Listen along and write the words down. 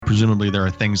presumably there are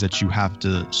things that you have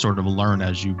to sort of learn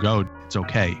as you go. It's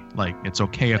okay. Like, it's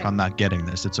okay if I'm not getting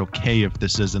this. It's okay if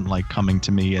this isn't like coming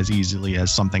to me as easily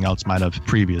as something else might have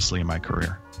previously in my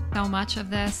career. So much of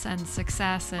this and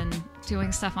success and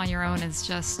doing stuff on your own is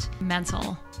just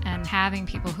mental, and having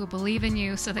people who believe in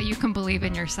you so that you can believe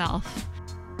in yourself.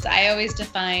 I always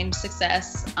defined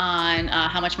success on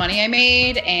how much money I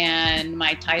made and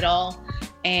my title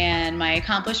and my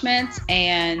accomplishments,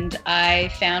 and I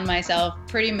found myself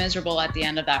pretty miserable at the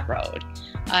end of that road.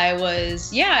 I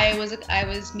was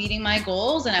meeting my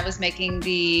goals, and I was making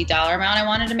the dollar amount I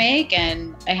wanted to make,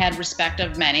 and I had respect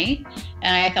of many,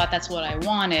 and I thought that's what I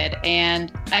wanted.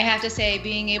 And I have to say,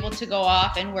 being able to go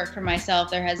off and work for myself,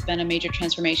 there has been a major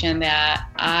transformation that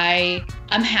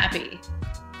I'm happy.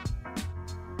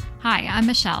 Hi, I'm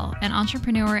Michelle, an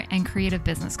entrepreneur and creative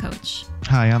business coach.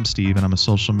 Hi, I'm Steve, and I'm a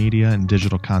social media and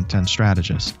digital content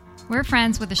strategist. We're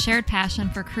friends with a shared passion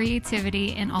for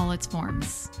creativity in all its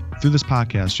forms. Through this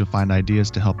podcast, you'll find ideas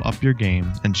to help up your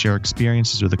game and share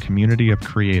experiences with a community of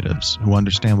creatives who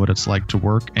understand what it's like to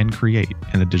work and create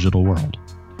in a digital world.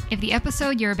 If the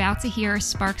episode you're about to hear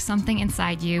sparks something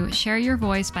inside you, share your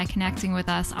voice by connecting with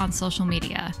us on social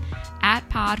media at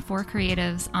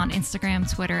Pod4Creatives on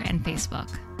Instagram, Twitter, and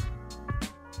Facebook.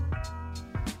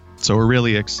 So we're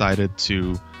really excited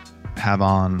to have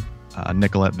on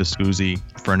Nicolette Viscusi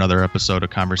for another episode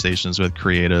of Conversations with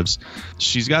Creatives.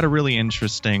 She's got a really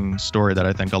interesting story that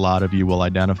I think a lot of you will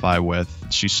identify with.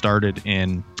 She started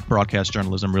in broadcast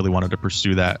journalism, really wanted to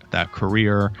pursue that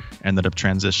career, ended up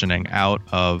transitioning out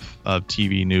of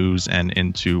TV news and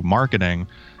into marketing,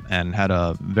 and had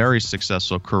a very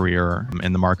successful career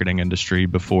in the marketing industry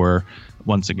before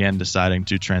once again deciding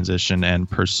to transition and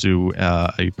pursue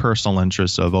a personal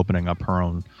interest of opening up her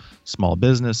own small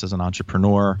business as an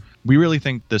entrepreneur. We really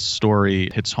think this story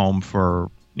hits home for,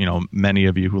 many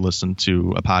of you who listen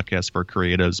to a podcast for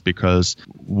creatives, because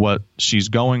what she's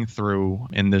going through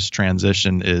in this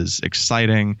transition is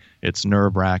exciting. It's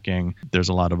nerve-wracking. There's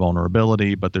a lot of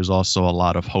vulnerability, but there's also a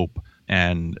lot of hope.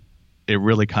 And it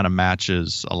really kind of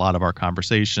matches a lot of our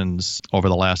conversations over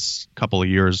the last couple of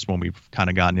years when we've kind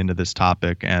of gotten into this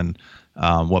topic. And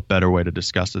what better way to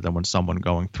discuss it than when someone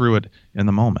going through it in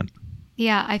the moment.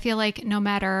 Yeah, I feel like no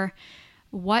matter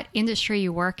what industry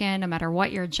you work in, no matter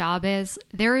what your job is,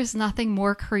 there is nothing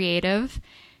more creative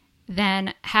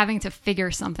than having to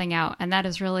figure something out. And that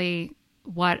is really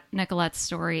what Nicolette's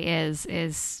story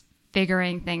is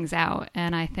figuring things out.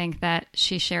 And I think that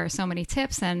she shares so many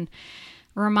tips and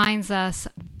reminds us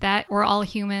that we're all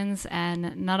humans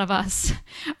and none of us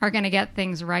are going to get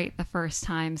things right the first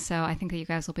time. So I think that you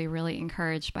guys will be really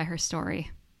encouraged by her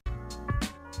story.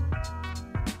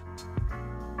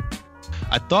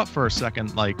 I thought for a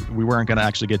second like we weren't going to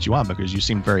actually get you on because you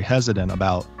seemed very hesitant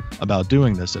about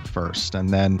doing this at first. And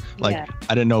then I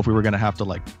didn't know if we were going to have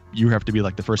to you have to be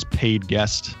like the first paid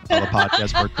guest of a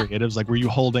podcast for creatives. Like, were you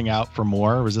holding out for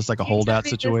more? Or was this like a holdout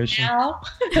situation?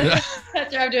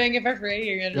 That's why I'm doing it for free.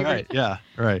 You're gonna right. Yeah.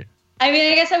 Right. I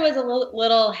mean, I guess I was a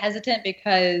little hesitant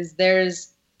because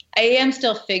I am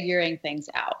still figuring things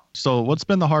out. So what's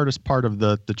been the hardest part of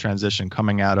the transition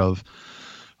coming out of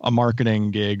a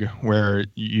marketing gig where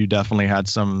you definitely had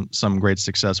some great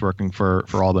success working for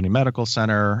Albany Medical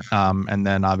Center, and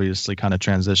then obviously kind of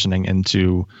transitioning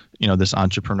into, this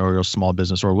entrepreneurial small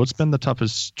business world? What's been the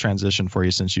toughest transition for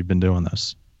you since you've been doing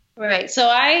this? Right. So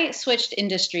I switched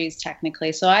industries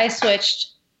technically. So I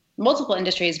switched multiple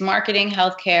industries, marketing,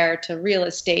 healthcare to real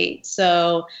estate.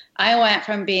 So I went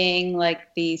from being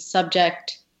like the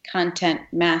subject content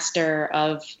master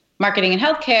of marketing and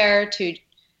healthcare to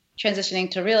transitioning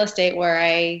to real estate, where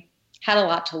I had a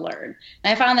lot to learn.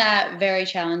 And I found that very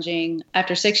challenging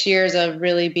after 6 years of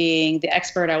really being the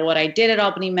expert at what I did at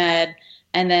Albany Med,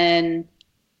 and then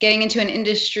getting into an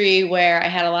industry where I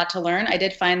had a lot to learn. I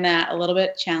did find that a little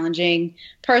bit challenging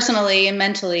personally and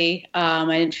mentally. I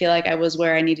didn't feel like I was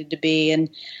where I needed to be,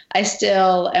 and I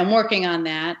still am working on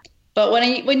that. But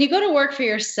when you go to work for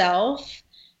yourself,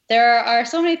 there are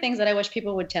so many things that I wish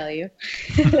people would tell you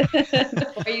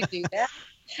before you do that.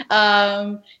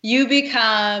 You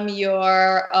become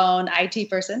your own IT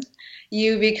person.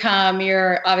 You become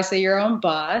obviously your own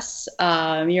boss,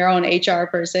 your own HR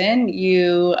person.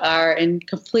 You are in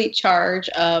complete charge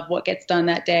of what gets done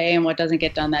that day and what doesn't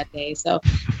get done that day. So,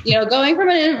 going from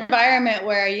an environment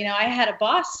where, I had a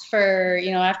boss for,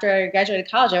 after I graduated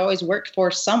college, I always worked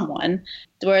for someone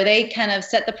where they kind of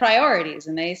set the priorities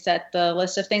and they set the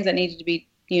list of things that needed to be,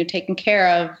 taken care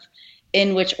of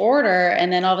in which order,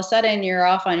 and then all of a sudden you're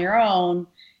off on your own.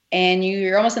 and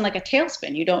you're almost in like a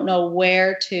tailspin. You don't know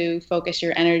where to focus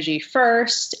your energy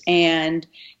first, and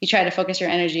you try to focus your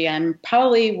energy on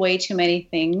probably way too many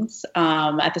things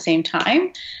at the same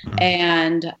time.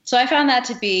 And so I found that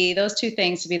to be those two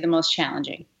things to be the most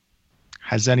challenging.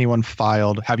 Have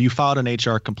you filed an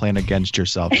HR complaint against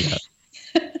yourself yet?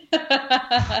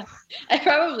 I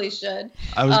probably should.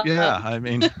 I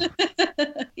mean,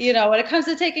 when it comes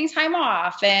to taking time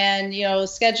off and,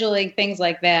 scheduling things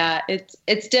like that,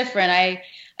 it's different.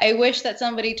 I wish that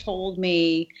somebody told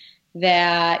me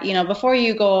that, before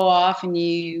you go off and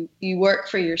you work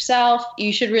for yourself,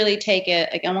 you should really take it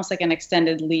like almost like an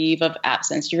extended leave of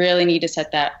absence. You really need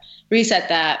to reset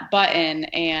that button.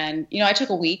 And, I took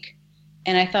a week,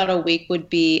 and I thought a week would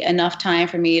be enough time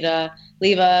for me to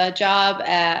leave a job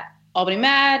at Albany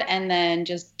Med and then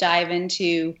just dive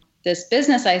into this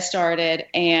business I started.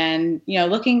 And,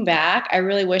 looking back, I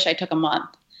really wish I took a month.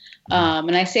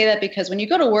 And I say that because when you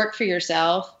go to work for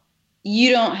yourself,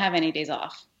 you don't have any days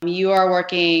off. You are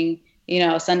working,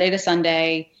 Sunday to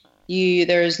Sunday.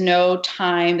 There's no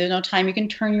time you can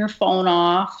turn your phone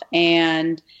off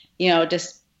and,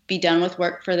 just be done with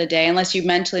work for the day, unless you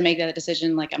mentally make that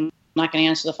decision, like, I'm not going to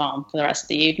answer the phone for the rest of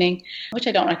the evening, which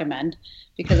I don't recommend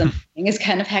because it's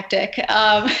kind of hectic.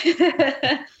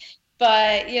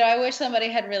 But, I wish somebody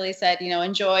had really said,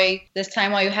 enjoy this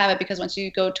time while you have it, because once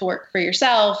you go to work for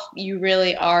yourself, you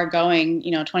really are going,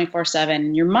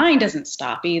 24/7. Your mind doesn't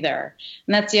stop either.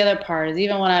 And that's the other part, is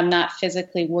even when I'm not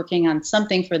physically working on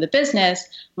something for the business,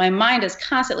 my mind is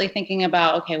constantly thinking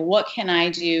about, okay, what can I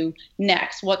do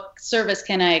next? What service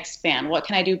can I expand? What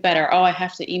can I do better? Oh, I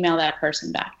have to email that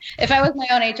person back. If I was my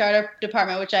own HR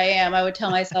department, which I am, I would tell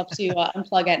myself to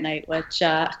unplug at night, which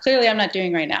clearly I'm not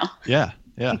doing right now. Yeah.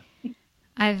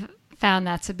 I've found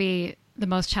that to be the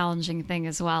most challenging thing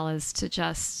as well, is to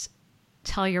just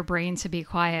tell your brain to be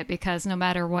quiet, because no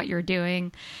matter what you're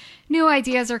doing, new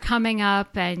ideas are coming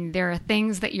up and there are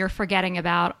things that you're forgetting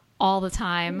about all the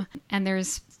time. And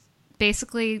there's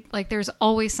basically there's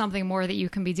always something more that you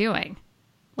can be doing.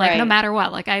 Right. No matter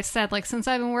what, like I said, since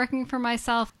I've been working for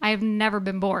myself, I've never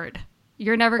been bored.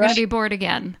 You're never going to be bored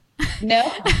again.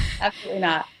 No, absolutely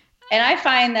not. And I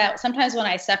find that sometimes when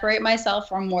I separate myself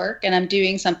from work and I'm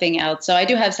doing something else, so I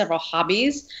do have several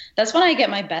hobbies, that's when I get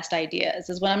my best ideas,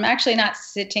 is when I'm actually not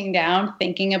sitting down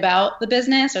thinking about the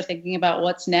business or thinking about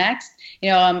what's next.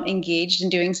 I'm engaged in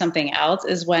doing something else,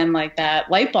 is when that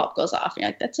light bulb goes off. You're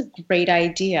like, that's a great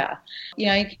idea.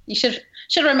 You should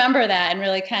remember that and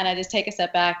really kind of just take a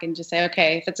step back and just say,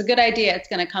 okay, if it's a good idea, it's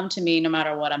going to come to me no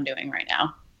matter what I'm doing right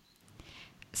now.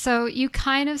 So you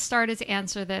kind of started to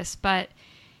answer this, but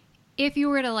if you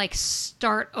were to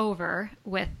start over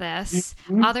with this,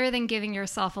 other than giving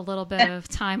yourself a little bit of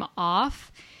time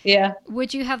off,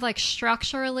 would you have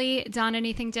structurally done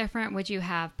anything different? Would you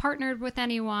have partnered with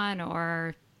anyone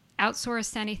or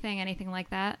outsourced anything like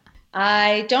that?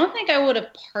 I don't think I would have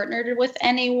partnered with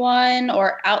anyone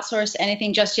or outsourced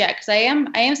anything just yet, because I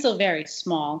am still very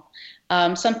small.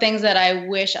 Some things that I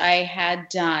wish I had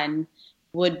done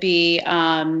would be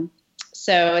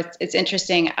so it's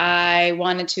interesting. I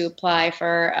wanted to apply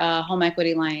for a home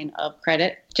equity line of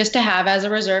credit just to have as a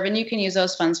reserve, and you can use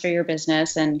those funds for your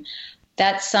business. And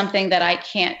that's something that I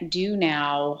can't do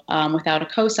now without a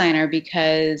cosigner,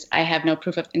 because I have no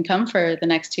proof of income for the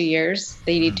next 2 years.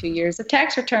 They need 2 years of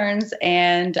tax returns,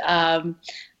 and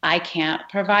I can't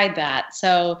provide that.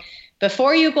 So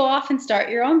before you go off and start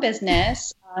your own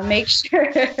business, make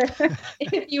sure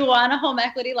if you want a home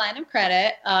equity line of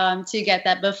credit to get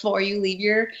that before you leave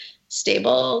your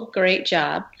stable, great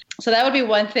job. So that would be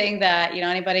one thing that,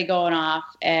 anybody going off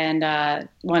and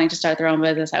wanting to start their own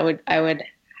business, I would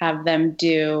have them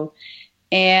do.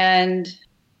 And,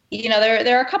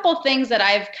 there are a couple of things that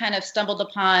I've kind of stumbled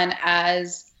upon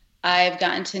as I've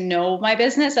gotten to know my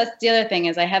business. That's the other thing,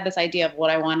 is I had this idea of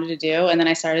what I wanted to do, and then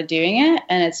I started doing it,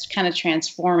 and it's kind of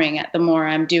transforming it. The more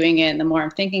I'm doing it and the more I'm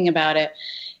thinking about it,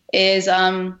 is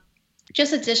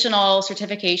just additional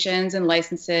certifications and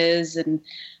licenses. And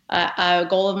a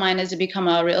goal of mine is to become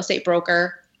a real estate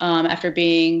broker after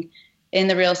being in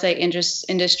the real estate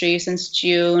industry since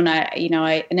June.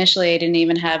 I initially didn't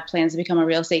even have plans to become a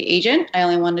real estate agent. I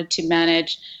only wanted to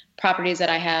manage properties that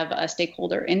I have a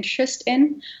stakeholder interest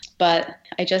in. But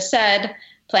I just said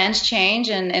plans change,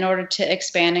 and in order to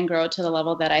expand and grow to the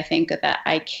level that I think that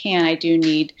I can, I do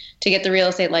need to get the real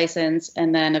estate license,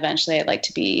 and then eventually I'd like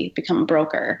to become a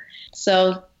broker.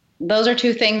 So those are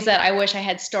two things that I wish I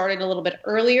had started a little bit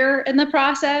earlier in the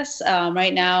process.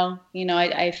 Right now,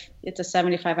 it's a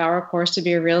 75-hour course to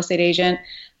be a real estate agent.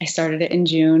 I started it in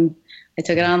June. I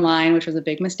took it online, which was a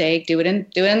big mistake. Do it in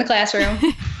the classroom.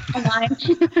 online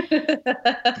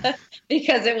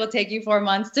because it will take you 4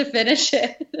 months to finish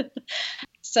it.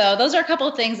 So those are a couple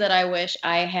of things that I wish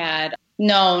I had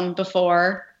known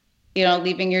before,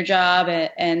 leaving your job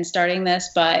and starting this.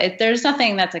 But there's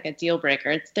nothing that's like a deal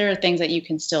breaker. There are things that you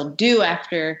can still do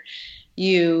after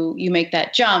you make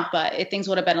that jump, but things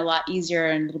would have been a lot easier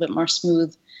and a little bit more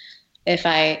smooth if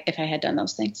I had done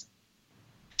those things.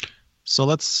 So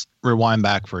let's rewind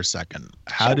back for a second.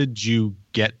 How did you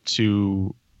get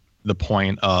to the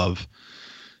point of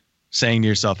saying to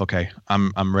yourself, okay,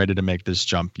 I'm ready to make this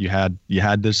jump? You had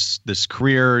this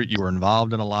career, you were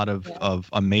involved in a lot of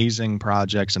amazing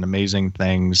projects and amazing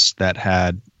things that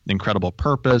had incredible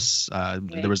purpose.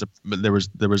 There was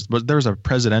a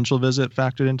presidential visit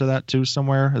factored into that too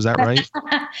somewhere. Is that right?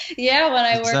 Yeah, when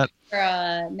I worked for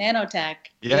nanotech.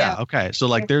 Yeah. Okay. So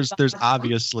like there's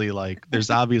obviously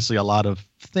a lot of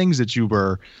things that you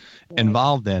were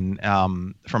involved in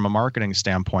from a marketing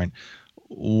standpoint.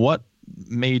 What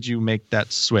made you make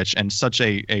that switch and such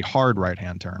a hard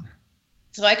right-hand turn?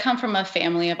 So I come from a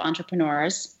family of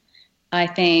entrepreneurs. I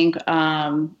think,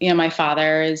 my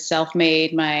father is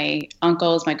self-made, my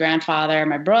uncles, my grandfather,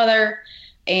 my brother.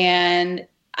 And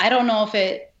I don't know if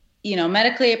it,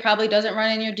 medically it probably doesn't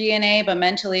run in your DNA, but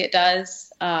mentally it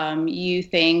does.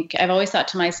 I've always thought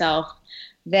to myself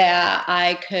that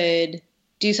I could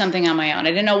do something on my own.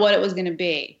 I didn't know what it was going to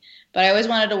be, but I always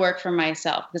wanted to work for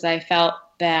myself because I felt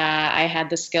that I had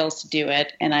the skills to do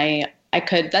it. And I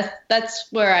could, that's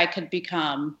where I could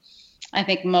become, I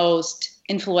think, most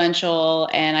influential,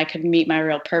 and I could meet my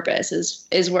real purpose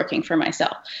is working for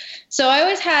myself. So I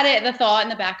always had the thought in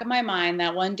the back of my mind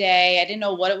that one day, I didn't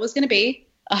know what it was going to be.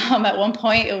 At one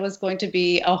point it was going to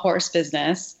be a horse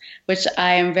business, which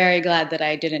I am very glad that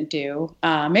I didn't do.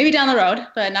 Maybe down the road,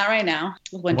 but not right now.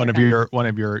 One of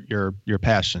your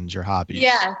passions, your hobbies.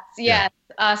 Yes. Yeah.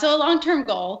 So a long-term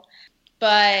goal.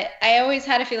 But I always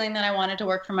had a feeling that I wanted to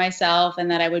work for myself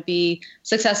and that I would be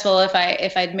successful if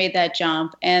I'd made that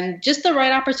jump. And just the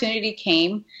right opportunity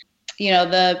came.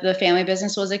 The family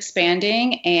business was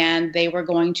expanding and they were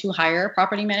going to hire a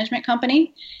property management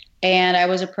company. And I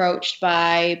was approached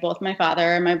by both my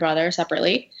father and my brother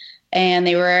separately. And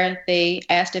they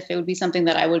asked if it would be something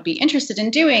that I would be interested in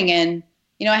doing. And,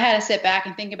 I had to sit back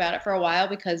and think about it for a while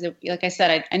because, like I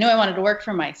said, I knew I wanted to work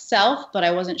for myself, but I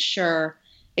wasn't sure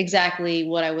exactly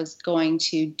what I was going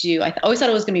to do. I always thought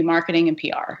it was going to be marketing and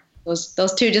PR.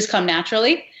 Those two just come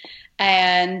naturally.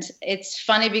 And it's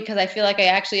funny because I feel like I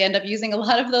actually end up using a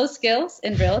lot of those skills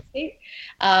in real estate.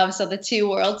 So the two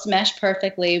worlds mesh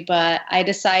perfectly. But I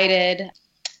decided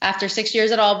after 6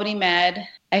 years at Albany Med,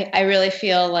 I really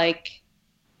feel like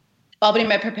Albany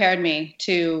Med prepared me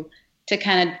to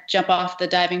kind of jump off the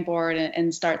diving board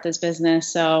and start this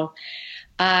business. So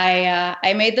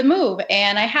I made the move.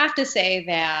 And I have to say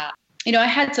that, I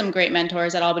had some great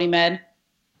mentors at Albany Med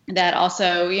that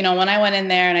also, when I went in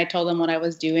there and I told them what I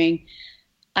was doing,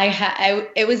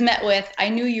 it was met with, I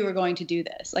knew you were going to do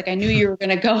this. Like I knew you were going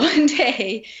to go one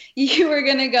day, you were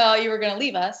going to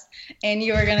leave us and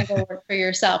you were going to go work for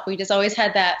yourself. We just always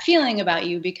had that feeling about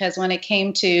you because when it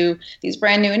came to these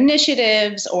brand new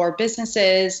initiatives or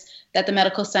businesses that the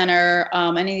medical center,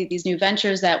 any of these new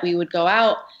ventures that we would go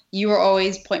out, you were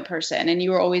always point person and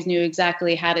you were always knew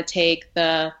exactly how to take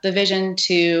the vision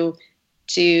to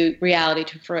reality,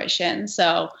 to fruition.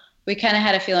 So we kind of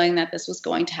had a feeling that this was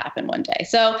going to happen one day.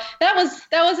 So that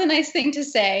was a nice thing to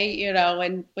say,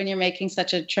 when you're making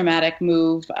such a traumatic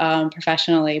move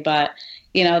professionally. But,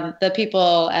 the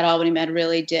people at Albany Med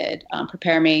really did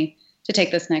prepare me to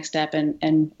take this next step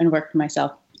and work for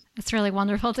myself. It's really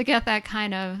wonderful to get that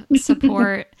kind of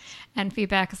support and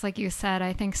feedback. Because like you said,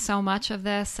 I think so much of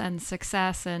this and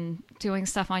success and doing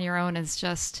stuff on your own is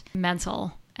just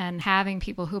mental, and having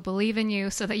people who believe in you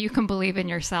so that you can believe in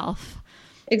yourself.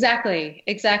 Exactly.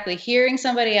 Hearing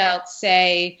somebody else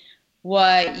say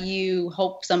what you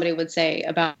hope somebody would say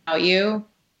about you,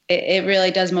 it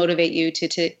really does motivate you to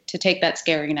take that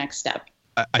scary next step.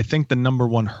 I think the number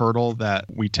one hurdle that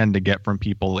we tend to get from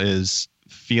people is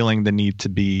feeling the need to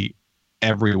be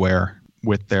everywhere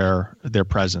with their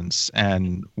presence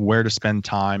and where to spend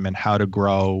time and how to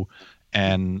grow.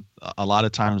 And a lot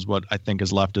of times what I think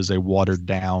is left is a watered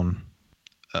down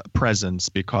presence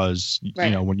because,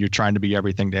 right. When you're trying to be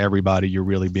everything to everybody, you're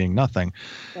really being nothing.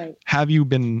 Right. Have you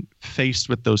been faced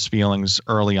with those feelings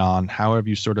early on? How have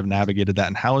you sort of navigated that?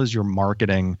 And how has your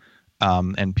marketing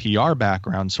and PR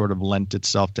background sort of lent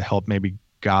itself to help maybe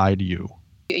guide you?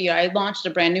 I launched a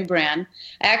brand new brand.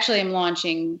 I actually am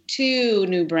launching 2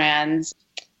 new brands.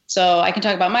 So I can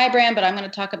talk about my brand, but I'm going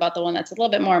to talk about the one that's a little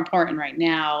bit more important right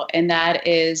now. And that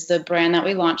is the brand that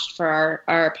we launched for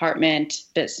our apartment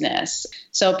business.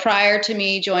 So prior to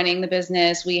me joining the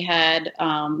business, we have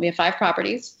 5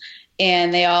 properties,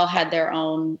 and they all had their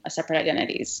own separate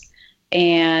identities.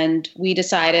 And we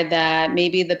decided that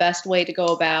maybe the best way to go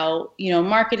about,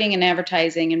 marketing and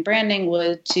advertising and branding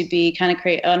would to be kind of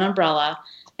create an umbrella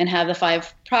and have the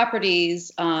 5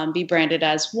 properties be branded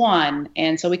as one.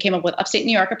 And so we came up with Upstate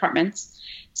New York Apartments.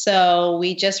 So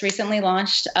we just recently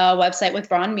launched a website with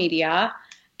Braun Media,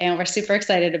 and we're super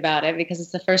excited about it because it's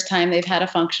the first time they've had a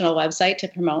functional website to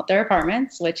promote their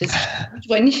apartments, which is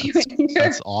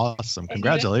That's awesome.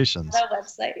 Congratulations. A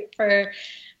website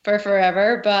for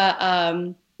forever. But,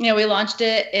 we launched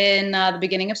it in the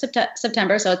beginning of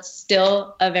September, so it's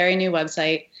still a very new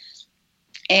website.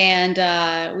 And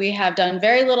we have done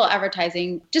very little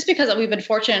advertising just because we've been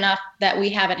fortunate enough that we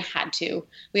haven't had to.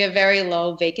 We have very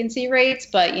low vacancy rates,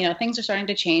 but, things are starting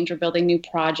to change. We're building new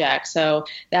projects, so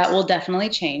that will definitely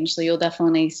change. So you'll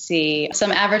definitely see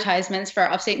some advertisements for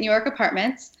Upstate New York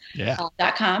Apartments. Yeah.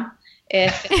 .com.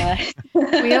 If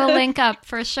we will link up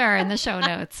for sure in the show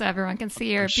notes so everyone can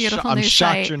see your beautiful new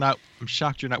site. I'm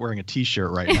shocked you're not wearing a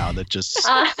T-shirt right now that just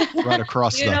right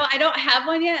across I don't have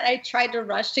one yet. I tried to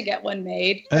rush to get one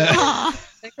made, and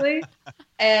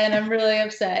I'm really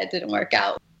upset it didn't work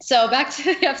out. So back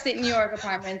to the Upstate New York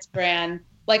Apartments brand.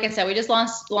 Like I said, we just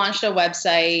launched a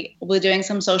website. We're doing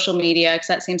some social media because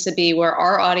that seems to be where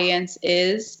our audience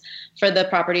is for the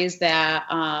properties that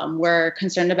we're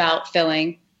concerned about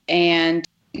filling. And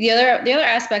the other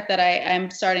aspect that I'm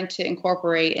starting to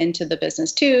incorporate into the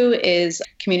business too is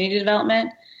community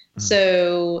development. Mm-hmm.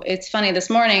 So it's funny. This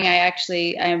morning,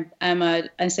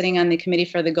 I'm sitting on the committee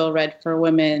for the Go Red for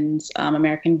Women's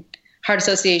American Heart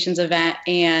Association's event,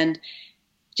 and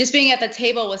just being at the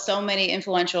table with so many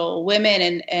influential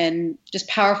women and just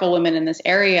powerful women in this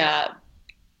area,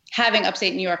 having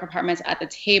Upstate New York Apartments at the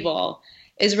table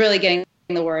is really getting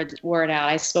the word out.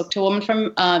 I spoke to a woman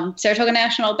from Saratoga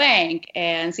National Bank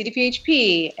and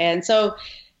CDPHP, and so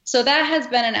that has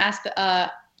been an aspect,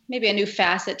 maybe a new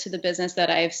facet to the business that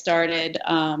I've started.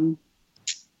 And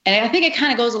I think it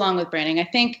kind of goes along with branding. I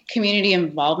think community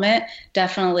involvement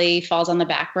definitely falls on the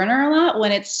back burner a lot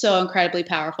when it's so incredibly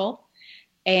powerful.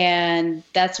 And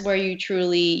that's where you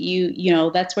truly,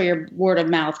 that's where your word of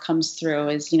mouth comes through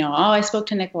is, I spoke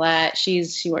to Nicolette. She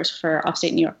works for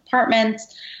Upstate New York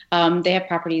Apartments. They have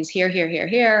properties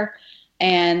here.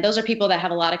 And those are people that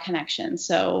have a lot of connections.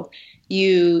 So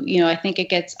I think it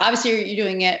gets, obviously you're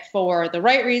doing it for the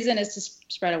right reason, is to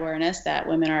spread awareness that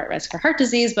women are at risk for heart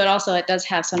disease, but also it does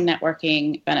have some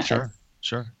networking benefits.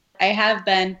 Sure. I have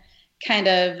been kind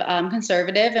of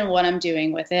conservative in what I'm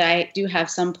doing with it. I do have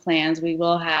some plans. We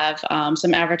will have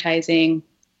some advertising,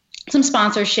 some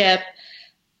sponsorship,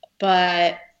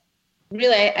 but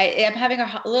really I'm having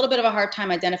a little bit of a hard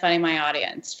time identifying my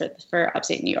audience for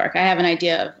Upstate New York. I have an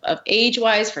idea of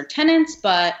age-wise for tenants,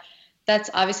 but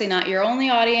that's obviously not your only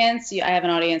audience. I have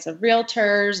an audience of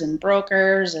realtors and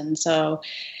brokers, and so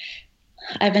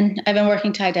I've been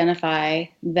working to identify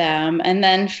them. And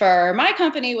then for my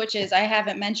company, which is I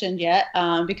haven't mentioned yet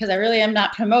because I really am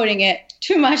not promoting it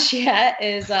too much yet,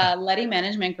 is Letty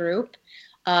Management Group.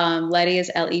 Letty is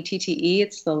L-E-T-T-E.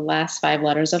 It's the last 5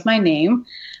 letters of my name.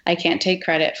 I can't take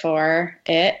credit for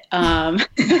it.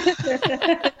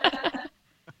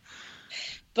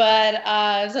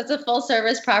 But so it's a full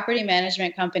service property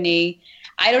management company.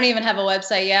 I don't even have a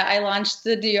website yet. I launched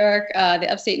the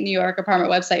Upstate New York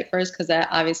apartment website first because that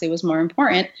obviously was more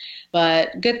important.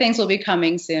 But good things will be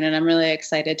coming soon, and I'm really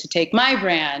excited to take my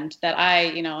brand that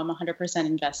I'm 100%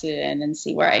 invested in and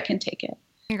see where I can take it.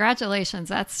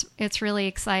 Congratulations. It's really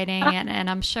exciting. And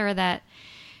I'm sure that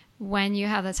when you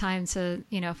have the time to,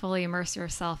 fully immerse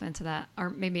yourself into that,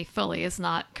 or maybe fully is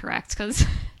not correct because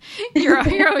you're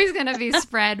always going to be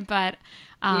spread, but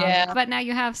now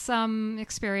you have some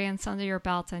experience under your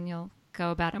belt and you'll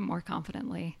go about it more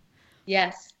confidently.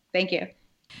 Yes. Thank you.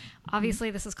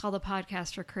 Obviously, this is called a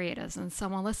podcast for creatives, and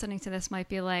someone listening to this might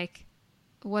be like,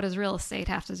 what does real estate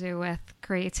have to do with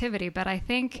creativity? But I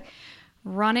think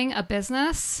running a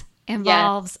business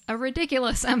involves a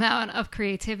ridiculous amount of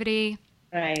creativity,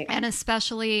 right, and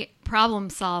especially problem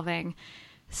solving.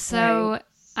 So right.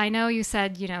 I know you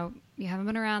said, you haven't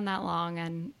been around that long,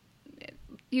 and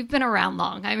you've been around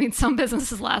long. I mean, some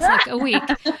businesses last like a week.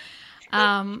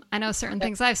 I know certain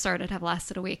things I've started have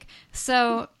lasted a week.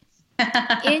 So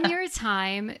in your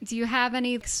time, do you have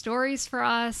any stories for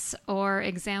us or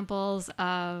examples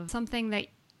of something that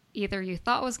either you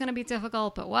thought was going to be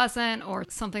difficult but wasn't, or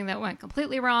something that went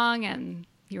completely wrong and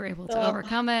you were able to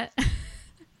overcome it?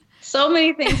 So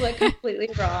many things went completely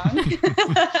wrong.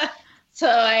 So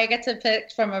I get to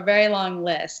pick from a very long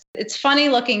list. It's funny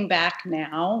looking back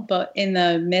now, but in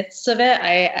the midst of it,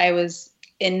 I was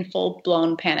in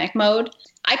full-blown panic mode.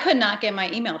 I could not get my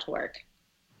email to work.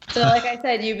 So like I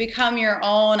said, you become your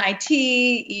own IT,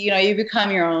 you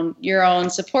become your own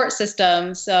support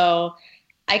system. So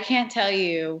I can't tell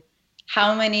you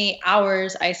how many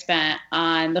hours I spent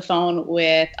on the phone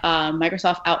with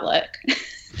Microsoft Outlook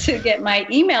to get my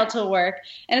email to work.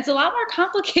 And it's a lot more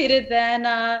complicated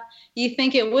than you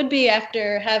think it would be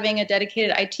after having a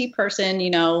dedicated IT person,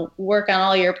 work on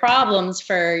all your problems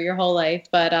for your whole life.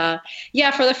 But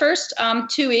for the first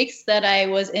 2 weeks that I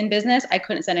was in business, I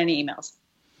couldn't send any emails.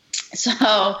 So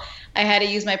I had to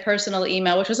use my personal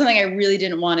email, which was something I really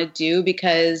didn't want to do,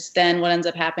 because then what ends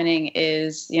up happening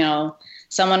is,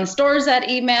 someone stores that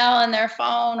email in their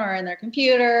phone or in their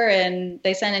computer, and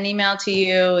they send an email to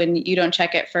you and you don't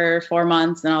check it for 4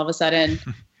 months. And all of a sudden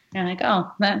you're like, oh,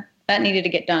 that needed to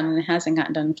get done, and it hasn't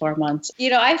gotten done in 4 months.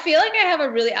 I feel like I have a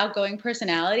really outgoing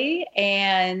personality,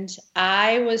 and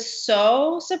I was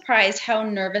so surprised how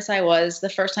nervous I was the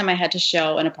first time I had to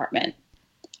show an apartment.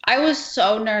 I was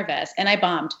so nervous, and I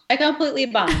bombed. I completely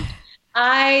bombed.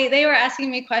 They were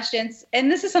asking me questions, and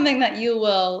this is something that you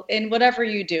will, in whatever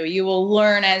you do, you will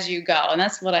learn as you go. And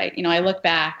that's what I look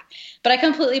back, but I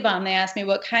completely bombed. They asked me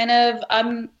what kind of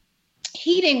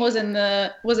heating was in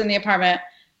the apartment.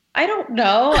 I don't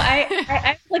know.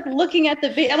 I like looking at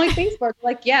I'm like, baseboard.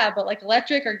 Like, yeah, but like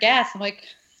electric or gas. I'm like,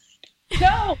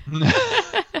 no.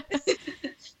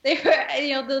 They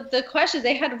were, the questions,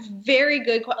 they had very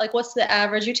good, like, what's the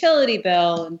average utility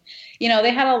bill? And,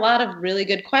 they had a lot of really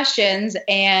good questions.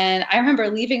 And I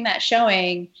remember leaving that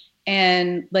showing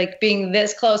and like being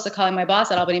this close to calling my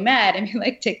boss at Albany Med and being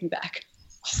like, take me back.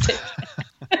 Just take me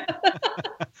back.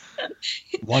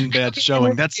 One bad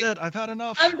showing. That's it. I've had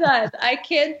enough. I'm done. I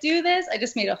can't do this. I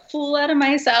just made a fool out of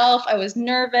myself. I was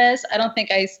nervous. I don't think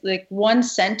one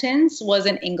sentence was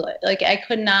in English. Like, I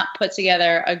could not put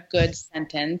together a good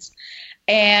sentence.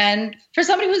 And for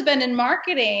somebody who's been in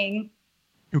marketing,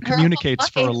 who communicates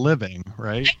for a living,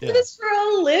 right? I do this for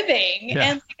a living.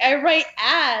 Yeah. And I write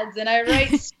ads and I write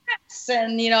scripts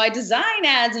and, I design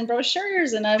ads and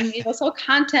brochures, and I'm, so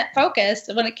content focused.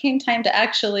 And when it came time to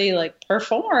actually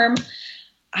perform,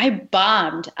 I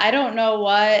bombed. I don't know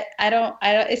what,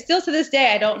 it's still to this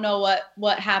day, I don't know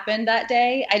what happened that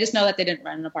day. I just know that they didn't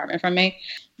rent an apartment from me.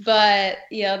 But,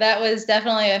 that was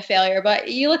definitely a failure. But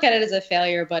you look at it as a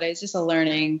failure, but it's just a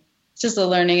learning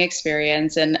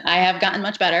experience. And I have gotten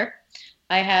much better.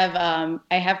 I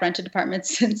have rented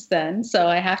apartments since then, so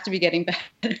I have to be getting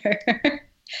better.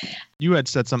 You had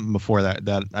said something before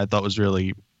that I thought was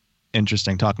really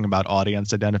interesting, talking about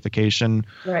audience identification,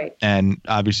 right? And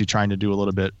obviously trying to do a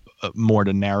little bit more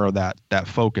to narrow that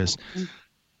focus. Mm-hmm.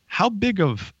 How big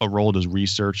of a role does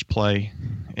research play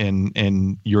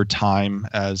in your time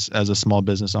as a small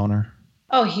business owner?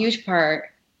 Oh, a huge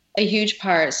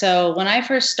part. So when I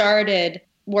first started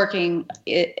working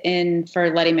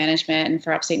for letting management and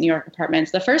for upstate New York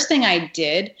apartments, the first thing I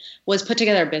did was put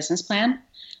together a business plan.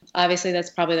 Obviously, that's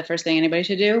probably the first thing anybody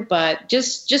should do, but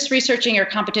just researching your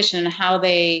competition and how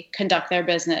they conduct their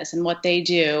business and what they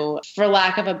do, for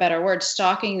lack of a better word,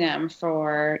 stalking them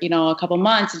for, a couple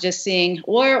months and just seeing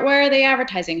where are they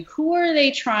advertising? Who are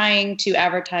they trying to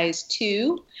advertise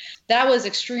to? That was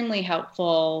extremely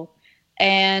helpful.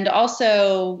 And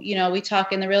also, we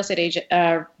talk in the real estate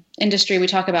industry, we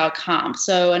talk about comp.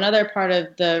 So another part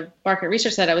of the market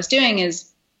research that I was doing is,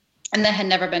 and that had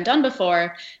never been done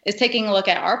before, is taking a look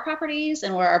at our properties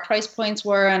and where our price points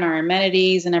were and our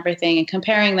amenities and everything, and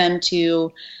comparing them to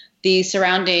the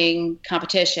surrounding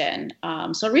competition.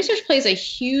 So research plays a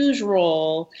huge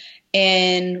role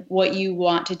in what you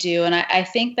want to do. And I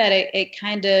think that it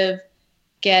kind of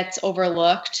gets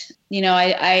overlooked.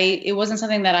 It wasn't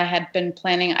something that I had been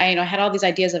planning. I had all these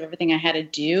ideas of everything I had to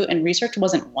do, and research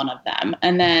wasn't one of them.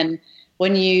 And then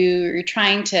when you're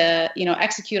trying to,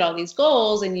 execute all these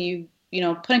goals, and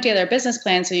putting together a business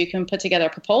plan so you can put together a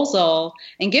proposal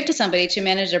and give to somebody to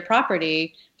manage their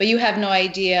property, but you have no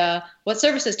idea what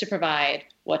services to provide,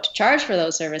 what to charge for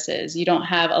those services. You don't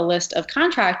have a list of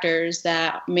contractors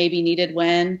that may be needed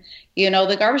when,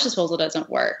 the garbage disposal doesn't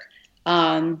work.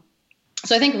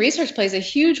 So I think research plays a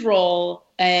huge role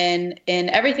in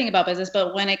everything about business,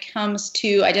 but when it comes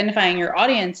to identifying your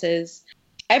audiences,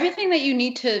 anything that you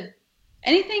need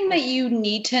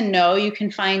to know, you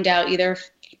can find out either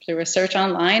through research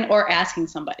online or asking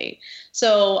somebody.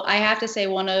 So I have to say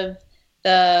one of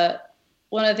the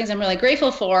things I'm really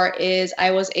grateful for is I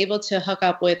was able to hook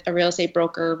up with a real estate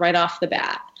broker right off the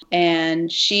bat.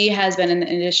 And she has been in the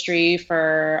industry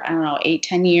for, I don't know,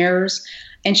 8-10 years.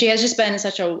 And she has just been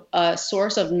such a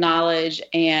source of knowledge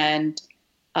and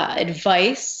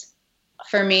advice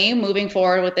for me moving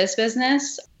forward with this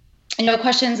business.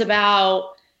 Questions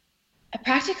about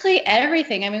practically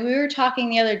everything. I mean, we were talking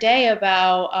the other day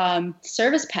about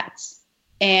service pets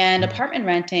and apartment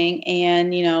renting.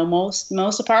 And,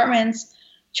 most apartments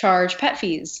charge pet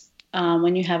fees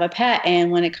when you have a pet.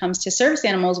 And when it comes to service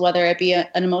animals, whether it be an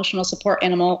emotional support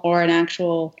animal or an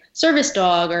actual service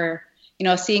dog or,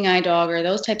 a seeing eye dog or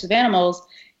those types of animals,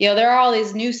 there are all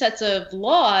these new sets of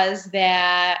laws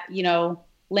that,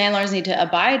 landlords need to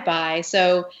abide by.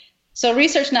 So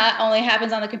research not only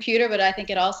happens on the computer, but I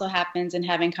think it also happens in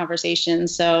having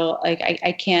conversations. So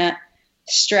I can't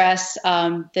stress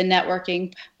the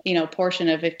networking, portion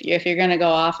of if you're going to go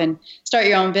off and start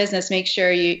your own business, make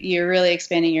sure you're really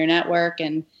expanding your network,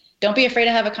 and don't be afraid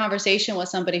to have a conversation with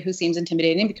somebody who seems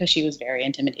intimidating, because she was very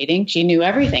intimidating. She knew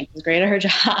everything. She was great at her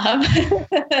job.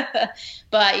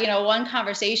 But, one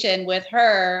conversation with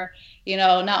her,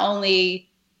 not only,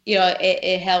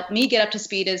 it helped me get up to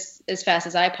speed as fast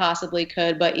as I possibly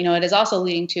could, but, it is also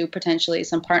leading to potentially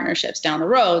some partnerships down the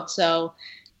road. So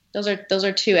those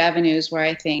are two avenues where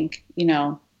I think,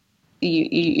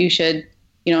 you should,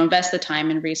 invest the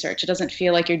time in research. It doesn't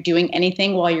feel like you're doing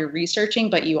anything while you're researching,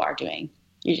 but you are doing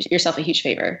yourself a huge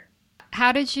favor.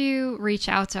 How did you reach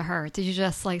out to her? Did you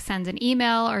just send an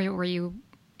email, or were you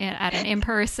at an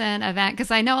in-person event?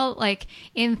 Because I know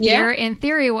in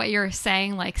theory, what you're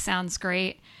saying sounds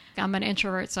great. I'm an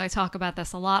introvert, so I talk about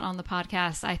this a lot on the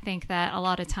podcast. I think that a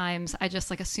lot of times I just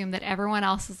assume that everyone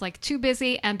else is too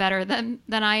busy and better than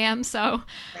I am. So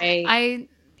right.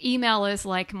 Email is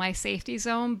my safety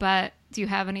zone, but do you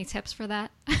have any tips for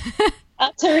that?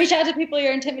 To reach out to people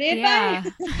you're intimidated by?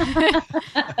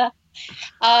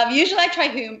 Usually I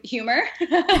try humor,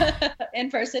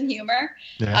 in-person humor.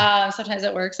 Yeah. Sometimes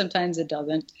it works, sometimes it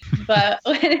doesn't. But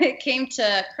when it came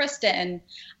to Kristen,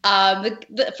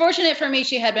 fortunate for me,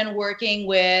 she had been working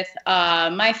with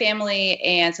my family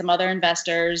and some other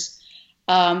investors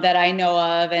that I know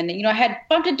of. And, I had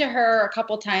bumped into her a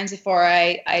couple times before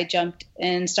I jumped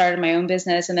and started my own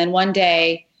business. And then one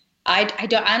day, I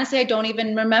don't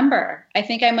even remember. I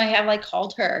think I might have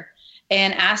called her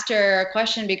and asked her a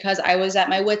question because I was at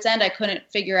my wit's end. I couldn't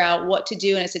figure out what to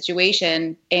do in a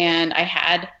situation, and I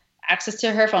had access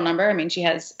to her phone number. I mean, she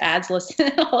has ads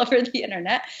listed all over the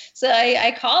internet. So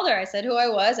I called her. I said who I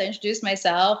was. I introduced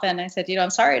myself, and I said, I'm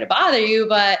sorry to bother you,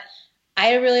 but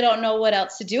I really don't know what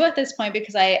else to do at this point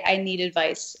because I need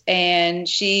advice. And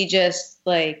she just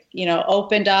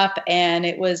opened up, and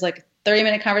it was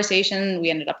 30-minute conversation. We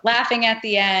ended up laughing at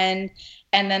the end.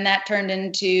 And then that turned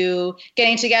into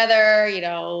getting together,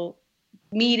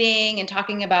 meeting and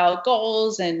talking about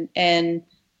goals and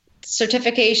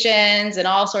certifications and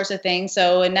all sorts of things.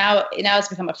 So, and now it's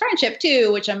become a friendship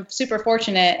too, which I'm super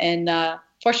fortunate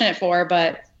for.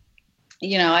 But,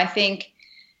 I think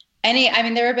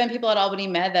there have been people at Albany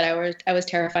Med that I was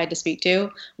terrified to speak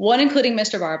to, one including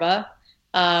Mr. Barba.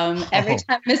 Every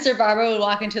time Mr. Barber would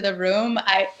walk into the room,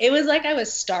 it was like I was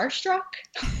starstruck.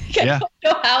 I don't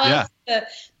know how else to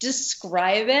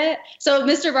describe it. So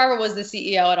Mr. Barber was the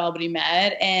CEO at Albany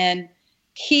Med, and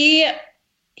he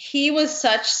was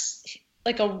such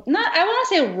I want to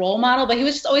say a role model, but he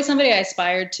was just always somebody I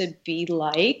aspired to be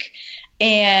like.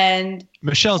 And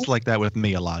Michelle's like that with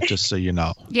me a lot, just so you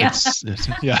know. Yeah.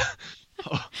 Yeah.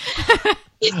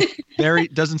 Barry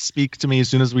doesn't speak to me as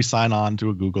soon as we sign on to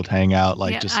a Google Hangout.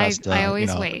 I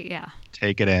always wait. Yeah.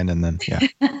 Take it in and then, yeah.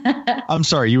 I'm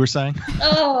sorry, you were saying?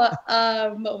 What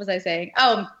was I saying?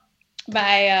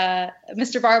 By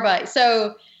Mr. Barba.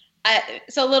 So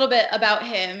a little bit about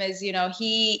him is,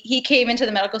 he came into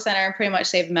the medical center and pretty much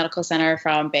saved the medical center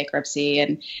from bankruptcy.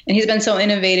 And he's been so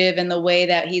innovative in the way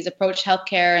that he's approached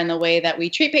healthcare and the way that we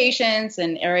treat patients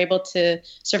and are able to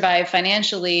survive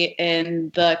financially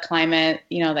in the climate,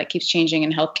 that keeps changing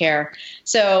in healthcare.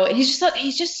 So he's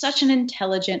just such an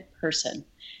intelligent person.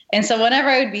 And so whenever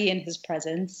I would be in his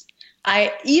presence,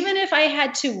 even if I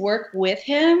had to work with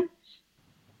him,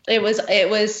 it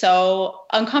was so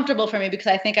uncomfortable for me because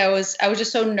I think I was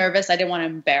just so nervous. I didn't want to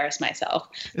embarrass myself.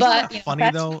 Isn't that funny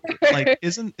though?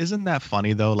 Isn't that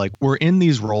funny though? We're in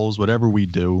these roles, whatever we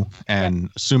do, and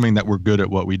assuming that we're good at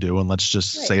what we do, and let's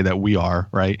just say that we are,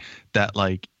 right? That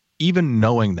even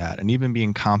knowing that and even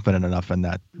being confident enough in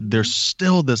that, there's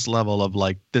still this level of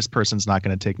this person's not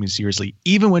going to take me seriously,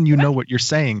 even when you know what you're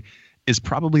saying is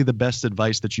probably the best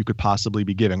advice that you could possibly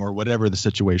be giving, or whatever the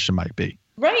situation might be.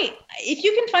 Right. If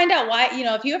you can find out why,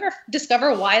 if you ever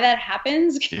discover why that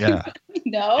happens,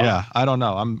 No. Yeah, I don't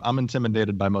know. I'm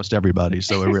intimidated by most everybody,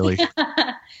 so it really.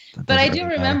 But I do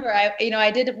remember,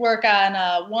 I did work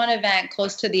on one event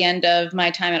close to the end of my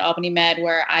time at Albany Med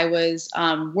where I was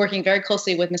working very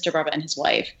closely with Mr. Barba and his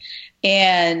wife,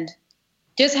 and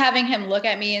just having him look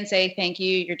at me and say, "Thank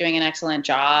you, you're doing an excellent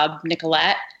job,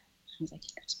 Nicolette." I was like,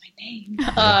 "He knows my name."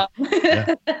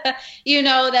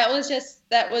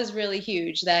 That was really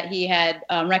huge that he had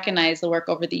recognized the work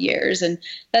over the years, and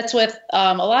that's with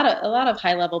a lot of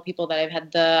high level people that I've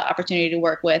had the opportunity to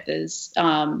work with. Is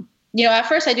at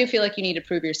first I do feel like you need to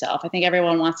prove yourself. I think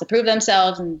everyone wants to prove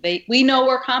themselves, and we know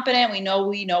we're competent. We know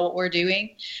what we're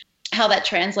doing. How that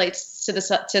translates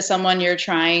to someone you're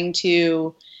trying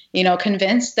to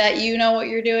convince that you know what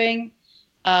you're doing.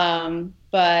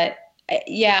 But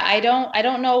yeah, I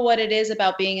don't know what it is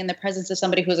about being in the presence of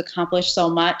somebody who's accomplished so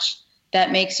much that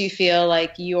makes you feel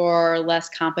like you're less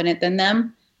competent than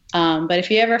them. But if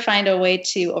you ever find a way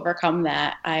to overcome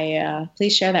that,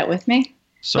 please share that with me.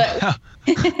 So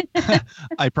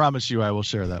I promise you I will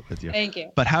share that with you. Thank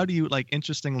you. But how do you,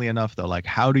 interestingly enough though,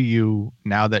 how do you,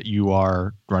 now that you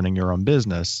are running your own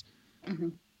business, mm-hmm.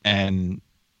 and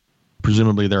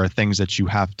presumably there are things that you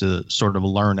have to sort of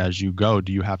learn as you go,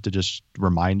 do you have to just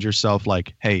remind yourself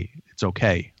hey, it's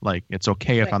okay. It's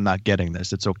okay if I'm not getting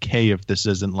this. It's okay if this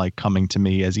isn't coming to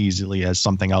me as easily as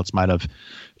something else might have,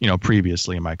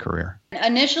 previously in my career.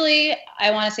 Initially, I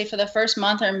want to say for the first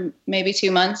month or maybe 2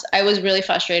 months, I was really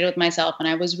frustrated with myself, and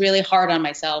I was really hard on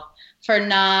myself for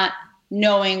not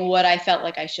knowing what I felt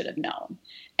like I should have known.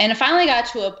 And I finally got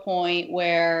to a point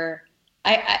where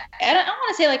I don't want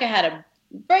to say I had a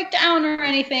breakdown or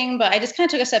anything, but I just kind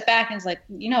of took a step back and was like,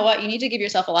 you know what, you need to give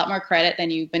yourself a lot more credit than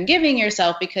you've been giving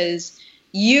yourself, because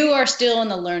you are still in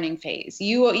the learning phase.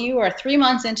 You are 3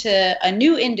 months into a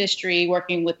new industry,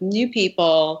 working with new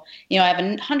people. I have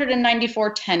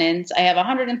 194 tenants. I have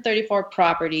 134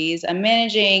 properties. I'm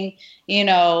managing,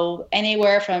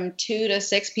 anywhere from 2 to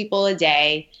 6 people a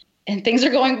day, and things are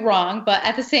going wrong. But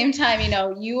at the same time,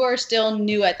 you are still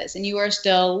new at this and you are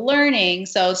still learning.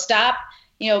 So stop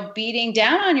beating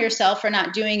down on yourself for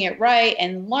not doing it right,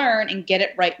 and learn and get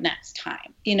it right next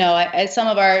time. Some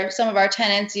of our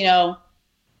tenants,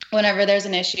 whenever there's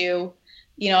an issue,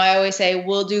 I always say,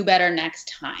 we'll do better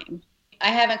next time. I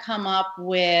haven't come up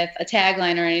with a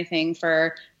tagline or anything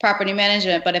for property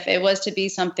management, but if it was to be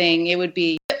something, it would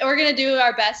be, we're going to do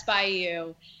our best by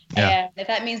you. Yeah. And if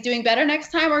that means doing better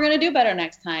next time, we're going to do better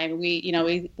next time.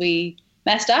 We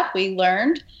messed up, we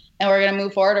learned, and we're going to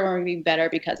move forward, and we're going to be better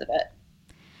because of it.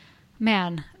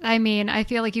 Man, I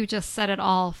feel like you just said it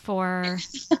all for,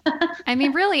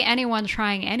 really anyone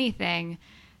trying anything.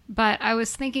 But I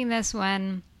was thinking this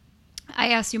when I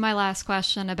asked you my last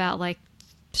question about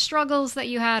struggles that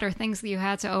you had or things that you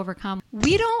had to overcome.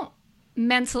 We don't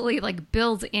mentally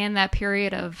build in that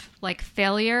period of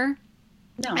failure.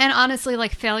 No. And honestly,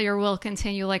 failure will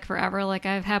continue forever.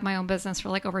 I've had my own business for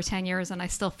over 10 years and I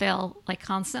still fail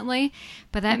constantly.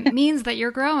 But that means that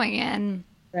you're growing, and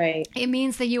right. It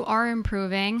means that you are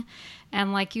improving.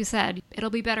 And like you said, it'll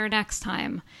be better next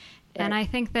time. Right. And I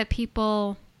think that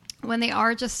people, when they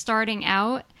are just starting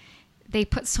out, they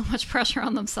put so much pressure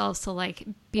on themselves to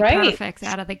be right. perfect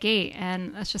out of the gate.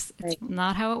 And it's right.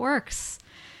 not how it works.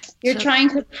 You're trying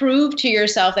to prove to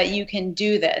yourself that you can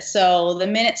do this. So the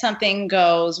minute something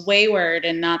goes wayward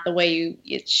and not the way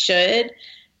it should,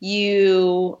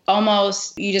 you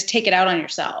just take it out on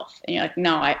yourself. And you're like,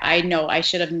 no, I know I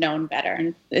should have known better.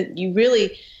 And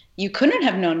you couldn't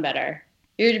have known better.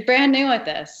 You're brand new at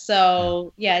this.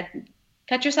 So yeah,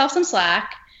 cut yourself some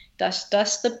slack, dust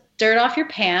the dirt off your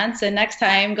pants, and next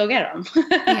time go get them.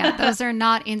 Yeah, those are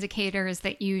not indicators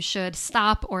that you should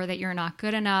stop or that you're not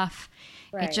good enough.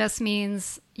 Right. It just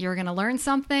means you're going to learn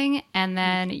something, and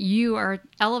then you are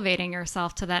elevating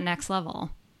yourself to that next level.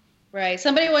 Right.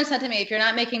 Somebody once said to me, if you're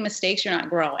not making mistakes, you're not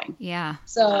growing. Yeah.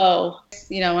 So,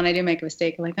 when I do make a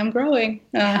mistake, I'm like, I'm growing.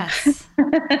 Yes.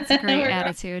 That's a great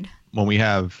attitude. When we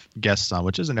have guests on,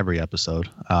 which isn't every episode,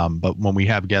 but when we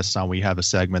have guests on, we have a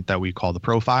segment that we call the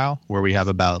profile, where we have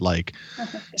about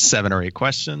 7 or 8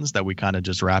 questions that we kind of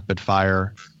just rapid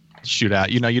fire shoot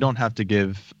out. You don't have to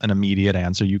give an immediate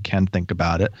answer. You can think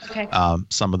about it. Okay.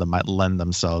 Some of them might lend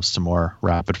themselves to more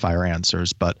rapid fire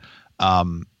answers. But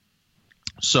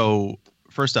so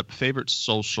first up, favorite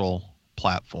social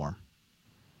platform?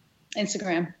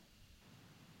 Instagram.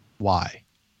 Why?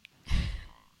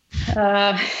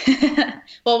 Well,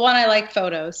 one, I like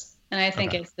photos, and I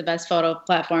think it's the best photo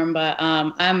platform, but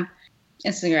I'm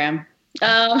Instagram.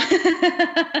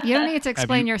 You don't need to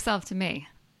explain yourself to me.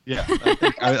 Yeah,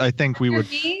 I think we would.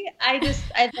 For me,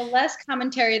 the less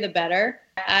commentary, the better.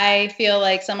 I feel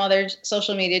like some other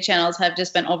social media channels have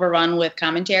just been overrun with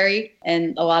commentary,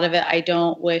 and a lot of it I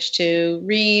don't wish to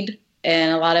read,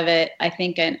 and a lot of it I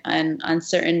think on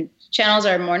certain channels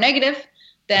are more negative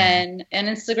than an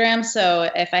Instagram. So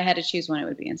if I had to choose one, it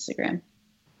would be Instagram.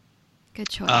 Good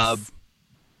choice.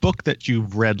 Book that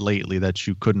you've read lately that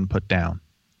you couldn't put down.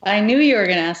 I knew you were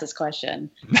going to ask this question.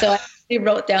 So I actually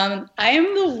wrote down, I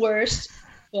am the worst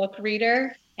book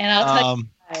reader, and I'll tell you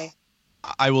why.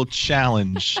 I will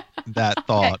challenge that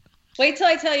thought. Okay. Wait till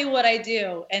I tell you what I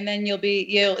do, and then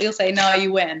you'll say, no,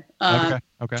 you win.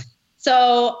 Okay.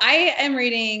 So I am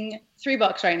reading 3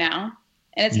 books right now.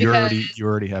 And it's because you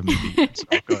already have me beat. So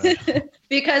go ahead.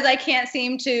 Because I can't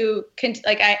seem to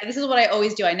this is what I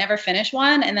always do. I never finish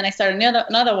one, and then I start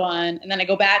another one, and then I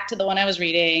go back to the one I was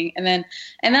reading, and then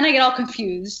I get all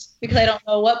confused because I don't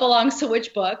know what belongs to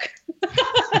which book.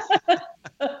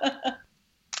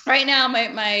 Right now,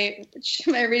 my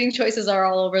reading choices are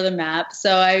all over the map.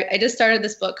 So I just started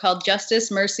this book called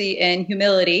Justice, Mercy, and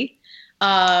Humility.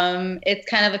 It's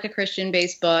kind of like a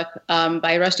Christian-based book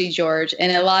by Rusty George,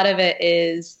 and a lot of it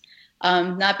is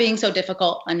not being so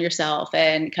difficult on yourself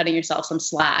and cutting yourself some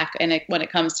slack. And when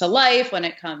it comes to life, when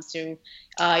it comes to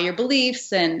your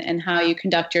beliefs and how you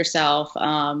conduct yourself,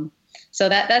 so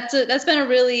that's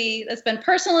been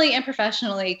personally and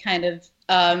professionally kind of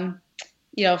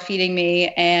feeding me.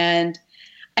 And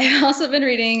I've also been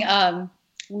reading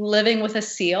Living with a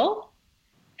Seal.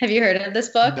 Have you heard of this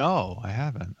book? No, I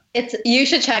haven't. You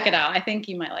should check it out. I think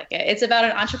you might like it. It's about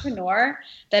an entrepreneur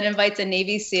that invites a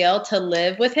Navy SEAL to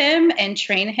live with him and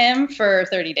train him for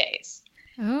 30 days.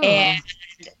 Ooh. And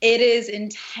it is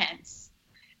intense.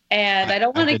 And I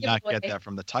don't want to give away. I did not get that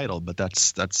from the title, but that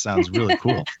sounds really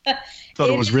cool. Thought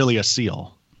it was really a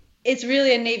SEAL. It's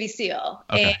really a Navy SEAL.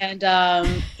 Okay. And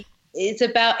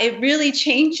it really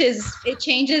changes. It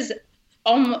changes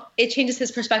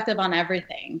his perspective on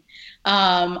everything,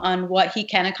 on what he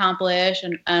can accomplish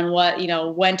and what,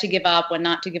 when to give up, when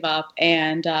not to give up.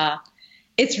 And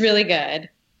it's really good.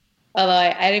 Although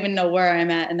I don't even know where I'm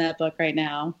at in that book right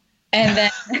now. And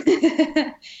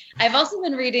then I've also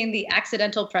been reading The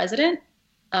Accidental President.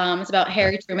 It's about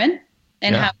Harry Truman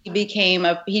and how he became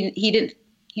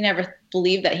he never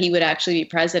believed that he would actually be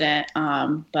president.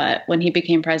 But when he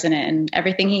became president and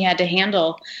everything he had to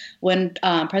handle when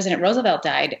President Roosevelt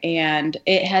died. And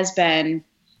it has been,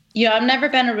 I've never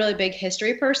been a really big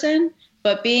history person,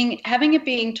 but having it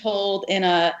being told in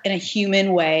a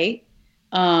human way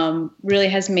really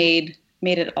has made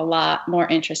it a lot more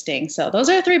interesting. So those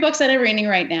are 3 books that I'm reading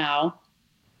right now.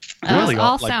 Really?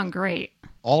 All sound great.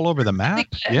 All over the map?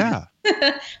 Yeah.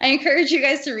 I encourage you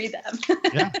guys to read them.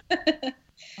 Yeah.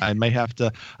 I may have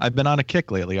to. I've been on a kick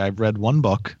lately. I've read 1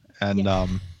 book, and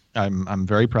I'm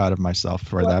very proud of myself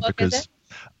for that because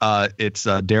it's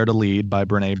Dare to Lead by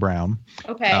Brene Brown.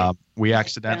 Okay. We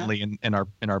accidentally in our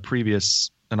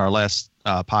last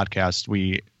podcast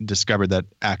we discovered that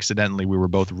accidentally we were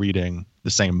both reading the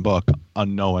same book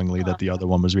unknowingly that the other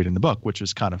one was reading the book, which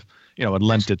is kind of it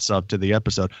lent itself to the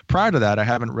episode. Prior to that, I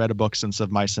haven't read a book since Of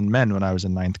Mice and Men when I was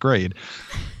in 9th grade.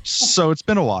 So it's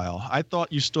been a while. I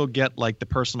thought you still get like the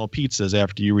personal pizzas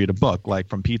after you read a book, like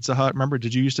from Pizza Hut. Remember,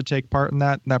 did you used to take part in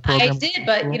that program? I did,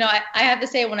 but I have to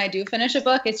say when I do finish a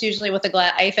book, it's usually with a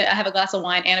glass. I have a glass of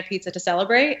wine and a pizza to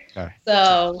celebrate. Okay.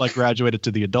 So like graduated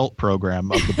to the adult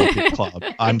program of the book club.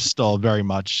 I'm still very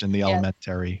much in the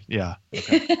elementary. Yeah.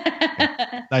 Okay.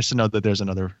 Yeah. Nice to know that there's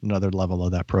another level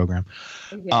of that program.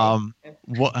 Okay.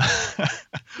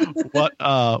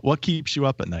 What keeps you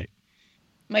up at night?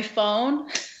 My phone.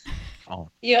 Oh.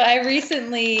 I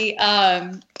recently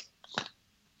I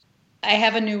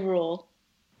have a new rule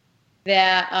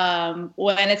that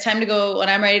when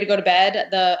I'm ready to go to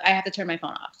bed, I have to turn my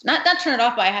phone off. Not turn it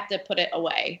off, but I have to put it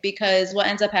away, because what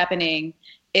ends up happening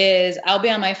is I'll be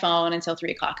on my phone until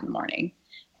 3:00 in the morning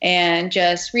and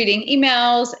just reading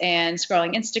emails and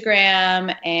scrolling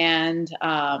Instagram and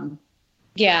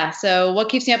so what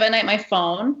keeps me up at night? My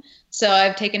phone. So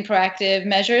I've taken proactive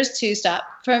measures to stop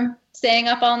from staying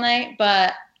up all night,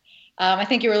 but I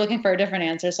think you were looking for a different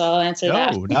answer, so I'll answer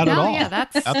that. No, not at all. Yeah,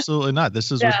 that's absolutely not.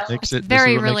 This is what makes it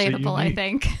very relatable, I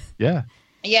think. Yeah.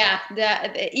 Yeah,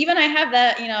 even I have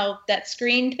that, that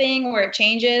screen thing where it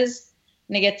changes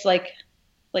and it gets like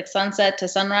sunset to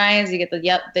sunrise. You get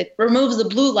that removes the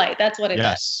blue light. That's what it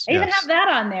does. I even have that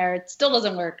on there. It still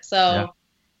doesn't work. So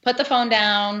put the phone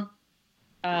down.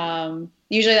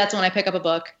 Usually that's when I pick up a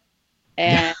book.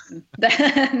 And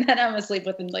then I'm asleep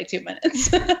within like 2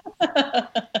 minutes.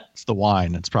 It's the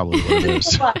wine. It's probably what it is.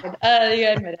 It's the wine. You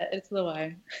admit it. It's the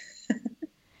wine.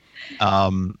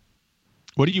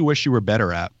 What do you wish you were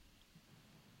better at?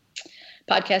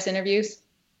 Podcast interviews.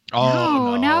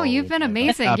 Oh, no, you've been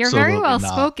amazing. You're very well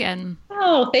spoken.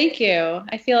 Oh, thank you.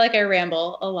 I feel like I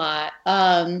ramble a lot.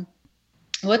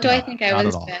 What do I think I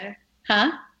was better?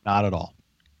 Huh? Not at all.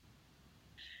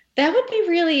 That would be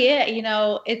really it.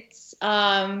 It's,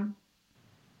 I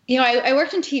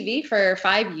worked in TV for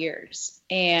 5 years,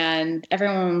 and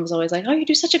everyone was always like, oh, you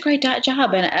do such a great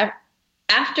job. And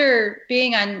after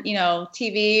being on,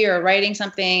 TV or writing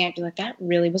something, I'd be like, that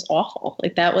really was awful.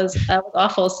 Like that was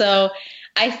awful. So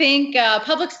I think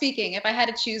public speaking, if I had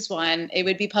to choose one, it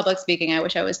would be public speaking. I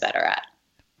wish I was better at.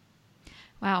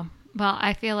 Wow. Well,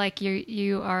 I feel like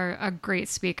you are a great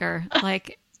speaker.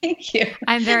 Like, thank you.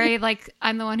 I'm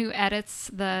the one who edits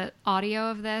the audio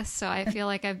of this. So I feel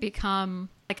like I've become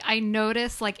I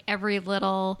notice every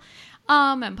little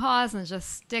and pause and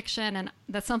just diction. And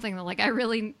that's something that I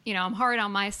really, I'm hard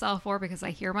on myself for because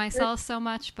I hear myself so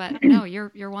much, but no,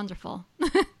 you're wonderful.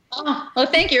 Oh, well,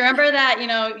 thank you. Remember that,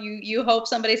 you hope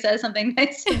somebody says something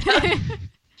nice about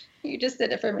you. Just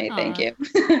did it for me. Thank you.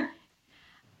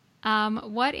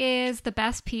 What is the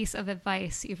best piece of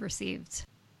advice you've received?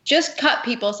 Just cut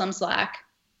people some slack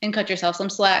and cut yourself some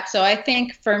slack. So I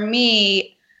think for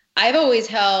me, I've always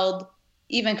held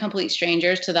even complete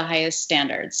strangers to the highest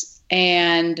standards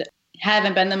and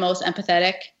haven't been the most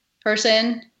empathetic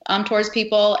person towards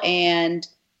people. And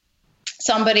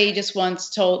somebody just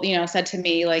once said to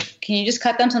me, can you just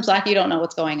cut them some slack? You don't know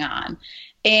what's going on.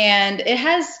 And it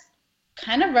has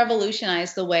kind of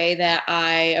revolutionized the way that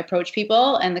I approach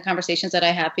people and the conversations that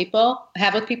I have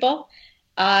with people.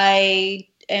 I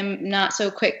am not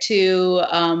so quick to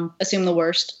assume the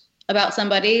worst about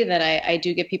somebody, that I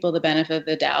do give people the benefit of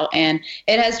the doubt. And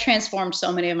it has transformed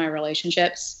so many of my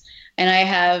relationships. And I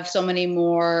have so many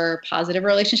more positive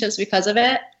relationships because of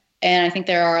it. And I think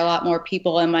there are a lot more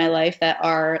people in my life that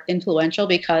are influential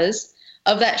because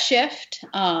of that shift,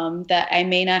 that I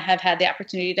may not have had the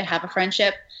opportunity to have a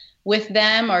friendship with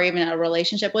them or even a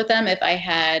relationship with them if I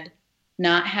had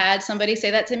not had somebody say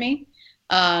that to me.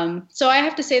 So I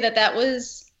have to say that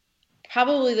was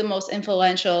probably the most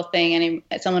influential thing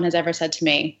someone has ever said to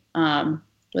me,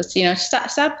 was,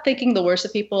 stop thinking the worst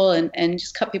of people and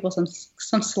just cut people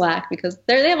some slack because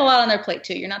they have a lot on their plate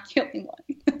too. You're not the only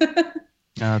one.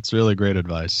 That's really great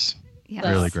advice. Yes.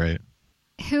 Really great.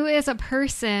 Who is a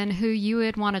person who you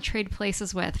would want to trade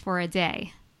places with for a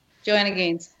day? Joanna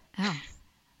Gaines. Oh,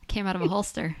 came out of a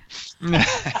holster.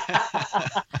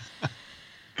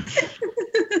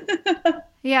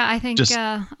 Yeah, I think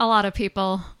a lot of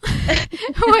people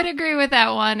would agree with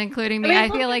that one, including me. I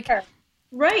feel like her.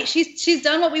 Right. She's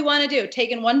done what we want to do,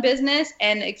 taken one business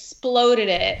and exploded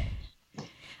it.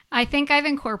 I think I've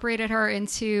incorporated her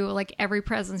into every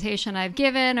presentation I've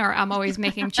given, or I'm always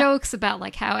making jokes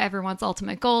about how everyone's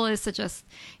ultimate goal is to just,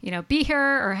 be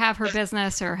her or have her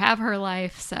business or have her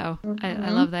life. So I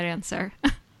love that answer.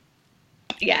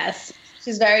 Yes.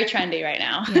 She's very trendy right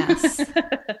now. Yes.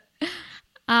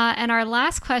 And our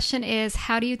last question is,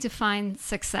 how do you define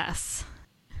success?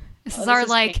 This is our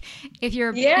if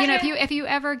you're, if you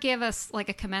ever give us a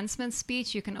commencement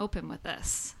speech, you can open with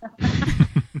this.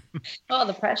 Oh,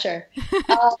 the pressure.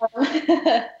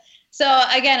 So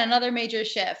again, another major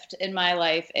shift in my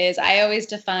life is I always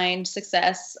defined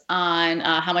success on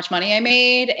how much money I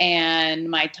made and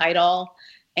my title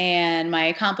and my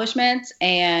accomplishments.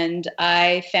 And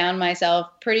I found myself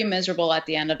pretty miserable at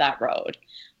the end of that road.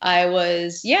 I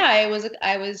was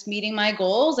meeting my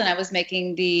goals and I was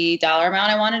making the dollar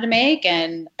amount I wanted to make,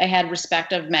 and I had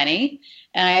respect of many.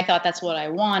 And I thought that's what I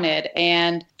wanted.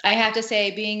 And I have to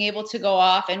say, being able to go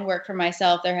off and work for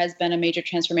myself, there has been a major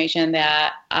transformation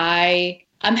that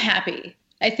I'm happy.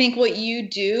 I think what you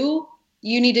do,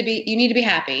 you need to be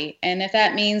happy. And if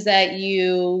that means that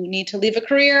you need to leave a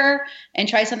career and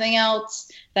try something else,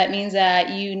 that means that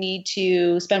you need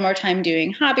to spend more time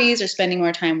doing hobbies or spending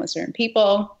more time with certain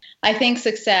people. I think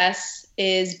success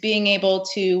is being able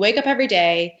to wake up every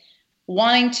day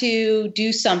wanting to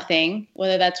do something,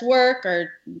 whether that's work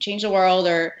or change the world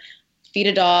or feed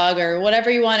a dog or whatever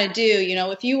you want to do.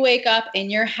 If you wake up and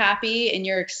you're happy and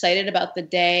you're excited about that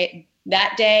day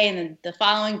and then the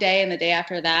following day and the day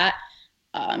after that,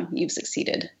 you've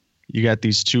succeeded. You got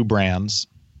these two brands.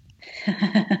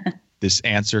 This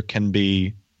answer can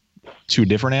be two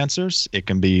different answers. It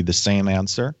can be the same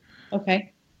answer.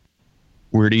 Okay.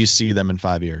 Where do you see them in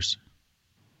 5 years?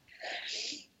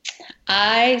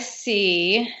 I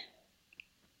see,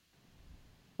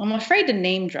 I'm afraid to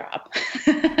name drop,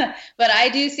 but I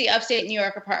do see upstate New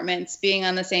York apartments being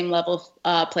on the same level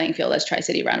playing field as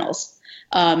Tri-City Rentals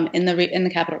in the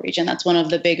capital region. That's one of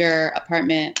the bigger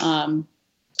apartment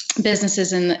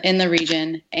businesses in the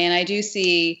region, and I do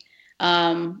see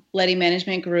Letty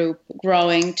Management Group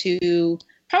growing to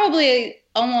probably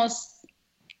almost,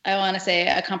 I want to say,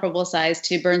 a comparable size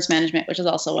to Burns Management, which is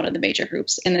also one of the major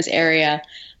groups in this area.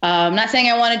 I'm not saying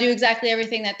I want to do exactly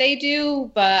everything that they do,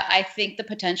 but I think the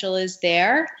potential is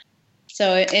there.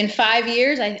 So in 5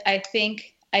 years, I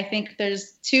think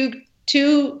there's two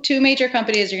major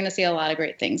companies you're going to see a lot of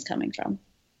great things coming from.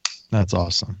 That's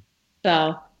awesome.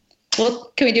 So,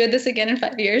 well, can we do this again in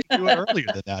 5 years? Do it earlier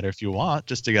than that if you want,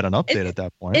 just to get an update at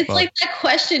that point. It's like that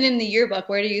question in the yearbook: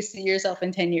 where do you see yourself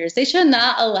in 10 years? They should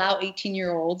not allow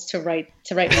 18-year-olds to write.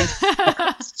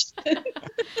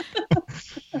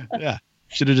 Yeah,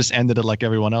 should have just ended it like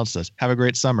everyone else does. Have a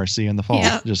great summer. See you in the fall.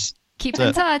 Yep. Just keep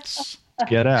in touch.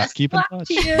 Get out. Keep in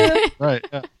touch. Right.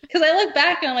 Yeah. Because I look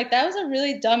back and I'm like, that was a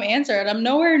really dumb answer, and I'm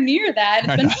nowhere near that.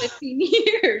 It's been 15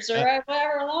 years or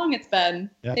however long it's been.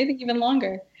 Yeah. I think even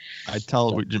longer. I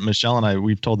tell Michelle and I,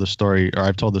 we've told the story, or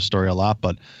I've told the story a lot,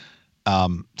 but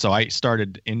so I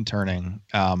started interning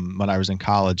when I was in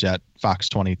college at Fox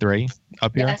 23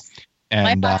 up here. Yes.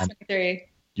 And my Fox 23.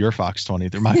 Your Fox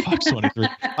 23, my Fox 23,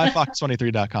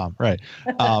 myfox23.com. Right.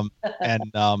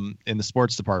 And in the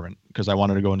sports department, because I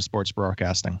wanted to go into sports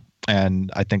broadcasting.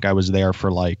 And I think I was there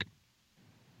for like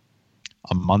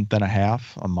a month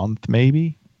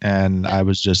maybe. And I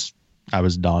was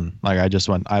done. Like, I just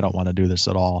went, I don't want to do this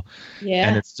at all. Yeah.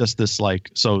 And it's just this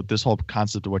so this whole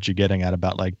concept of what you're getting at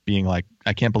about like being like,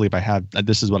 I can't believe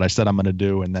this is what I said I'm going to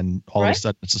do. And then all of a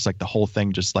sudden it's just like the whole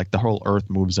thing, just like the whole earth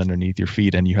moves underneath your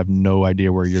feet and you have no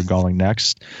idea where you're going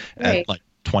next at like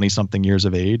 20 something years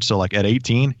of age. So like at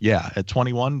 18, at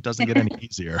 21 doesn't get any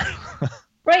easier.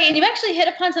 Right. And you actually hit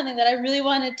upon something that I really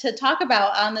wanted to talk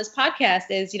about on this podcast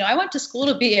is, I went to school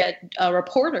to be a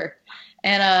reporter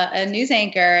and a news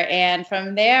anchor. And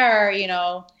from there,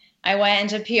 I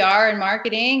went into PR and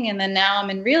marketing, and then now I'm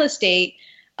in real estate.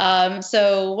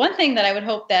 So one thing that I would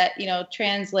hope that,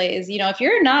 translate is, if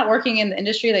you're not working in the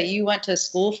industry that you went to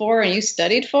school for and you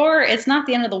studied for, it's not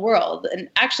the end of the world. And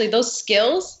actually those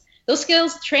skills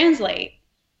translate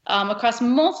across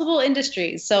multiple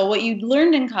industries. So what you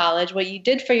learned in college, what you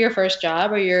did for your first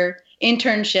job or your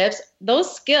internships,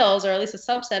 those skills, or at least a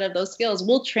subset of those skills,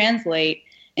 will translate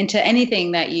into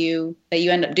anything that you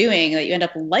end up doing, that you end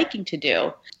up liking to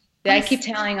do. I keep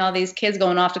telling all these kids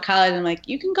going off to college, I'm like,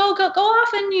 you can go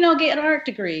off and, get an art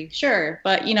degree. Sure.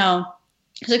 But,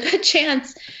 there's a good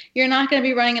chance you're not going to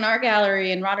be running an art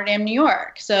gallery in Rotterdam, New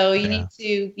York. So you need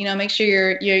to, make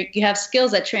sure you have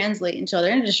skills that translate into other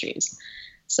industries.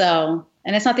 So,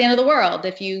 and it's not the end of the world.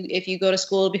 If you go to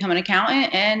school to become an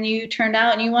accountant and you turned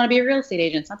out and you want to be a real estate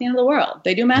agent, it's not the end of the world.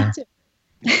 They do math too.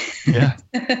 Yeah.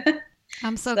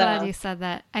 I'm so glad you said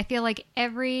that. I feel like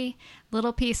every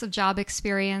little piece of job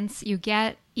experience you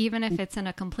get, even if it's in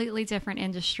a completely different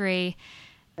industry,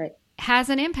 has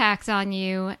an impact on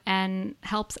you and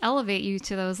helps elevate you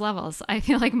to those levels. I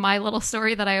feel like my little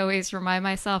story that I always remind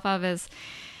myself of is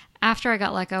after I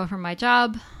got let go from my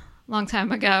job a long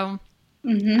time ago,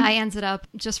 I ended up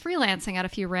just freelancing at a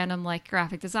few random like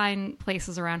graphic design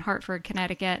places around Hartford,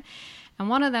 Connecticut. And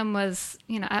one of them was,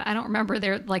 I don't remember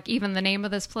even the name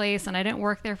of this place, and I didn't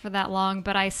work there for that long,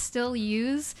 but I still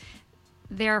use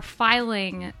their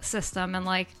filing system, and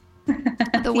like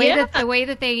the way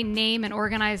that they name and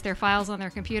organize their files on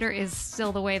their computer is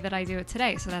still the way that I do it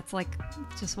today. So that's like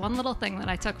just one little thing that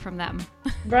I took from them.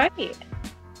 Right.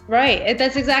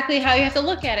 That's exactly how you have to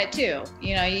look at it too.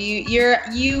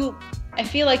 I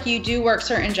feel like you do work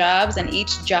certain jobs, and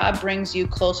each job brings you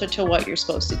closer to what you're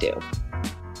supposed to do.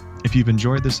 If you've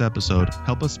enjoyed this episode,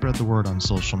 help us spread the word on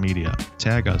social media.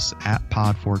 Tag us at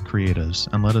Pod4Creatives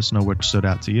and let us know what stood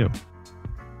out to you.